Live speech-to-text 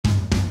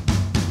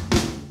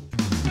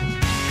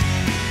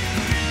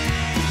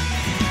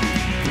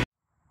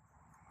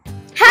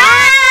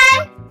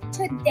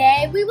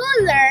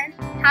learn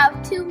how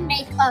to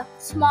make a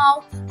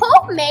small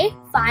homemade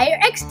fire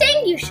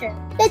extinguisher.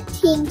 The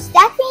things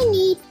that we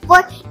need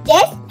for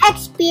this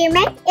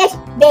experiment is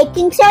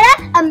baking soda,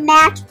 a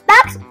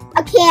matchbox,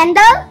 a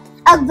candle,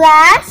 a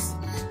glass,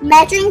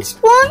 measuring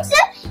spoons,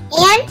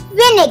 and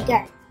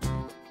vinegar.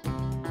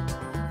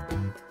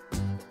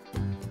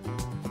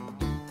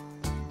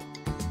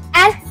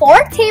 Add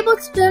 4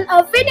 tablespoons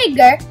of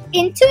vinegar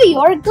into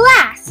your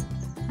glass.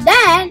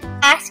 Then,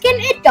 ask an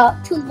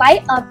adult to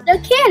light up the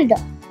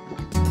candle.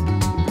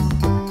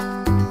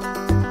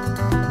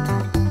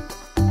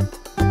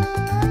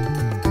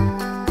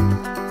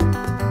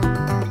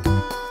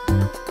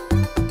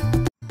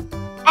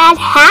 Add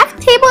half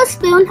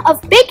tablespoon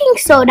of baking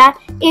soda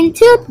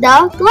into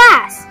the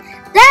glass.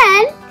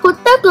 Then,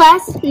 put the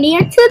glass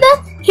near to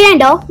the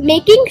candle,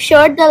 making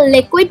sure the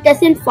liquid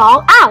doesn't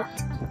fall out.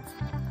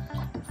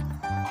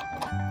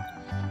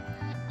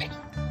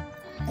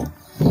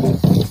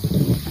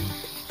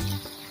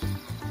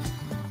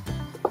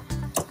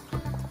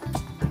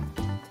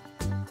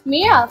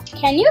 Mira,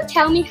 can you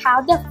tell me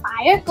how the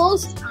fire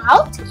goes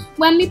out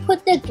when we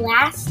put the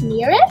glass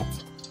near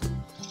it?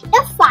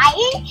 The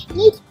fire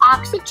needs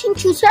oxygen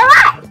to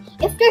survive.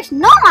 If there's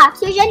no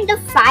oxygen, the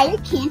fire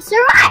can't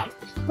survive.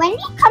 When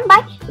we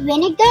combine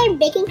vinegar and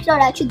baking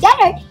soda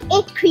together,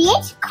 it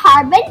creates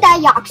carbon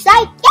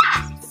dioxide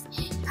gas.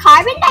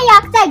 Carbon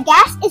dioxide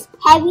gas is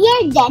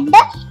heavier than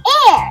the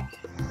air.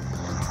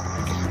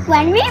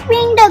 When we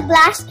bring the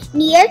glass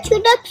near to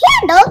the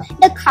candle,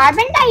 the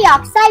carbon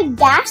dioxide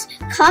gas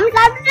comes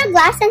out of the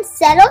glass and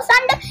settles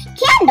on the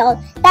candle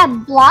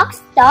that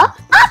blocks the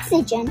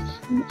oxygen,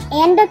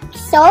 and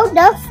so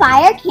the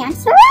fire can't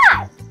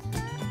survive.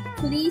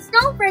 Please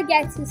don't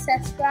forget to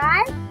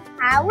subscribe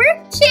our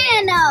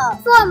channel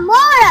For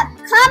more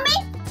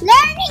upcoming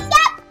learning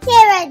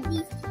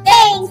activities,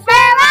 thanks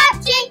for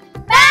watching.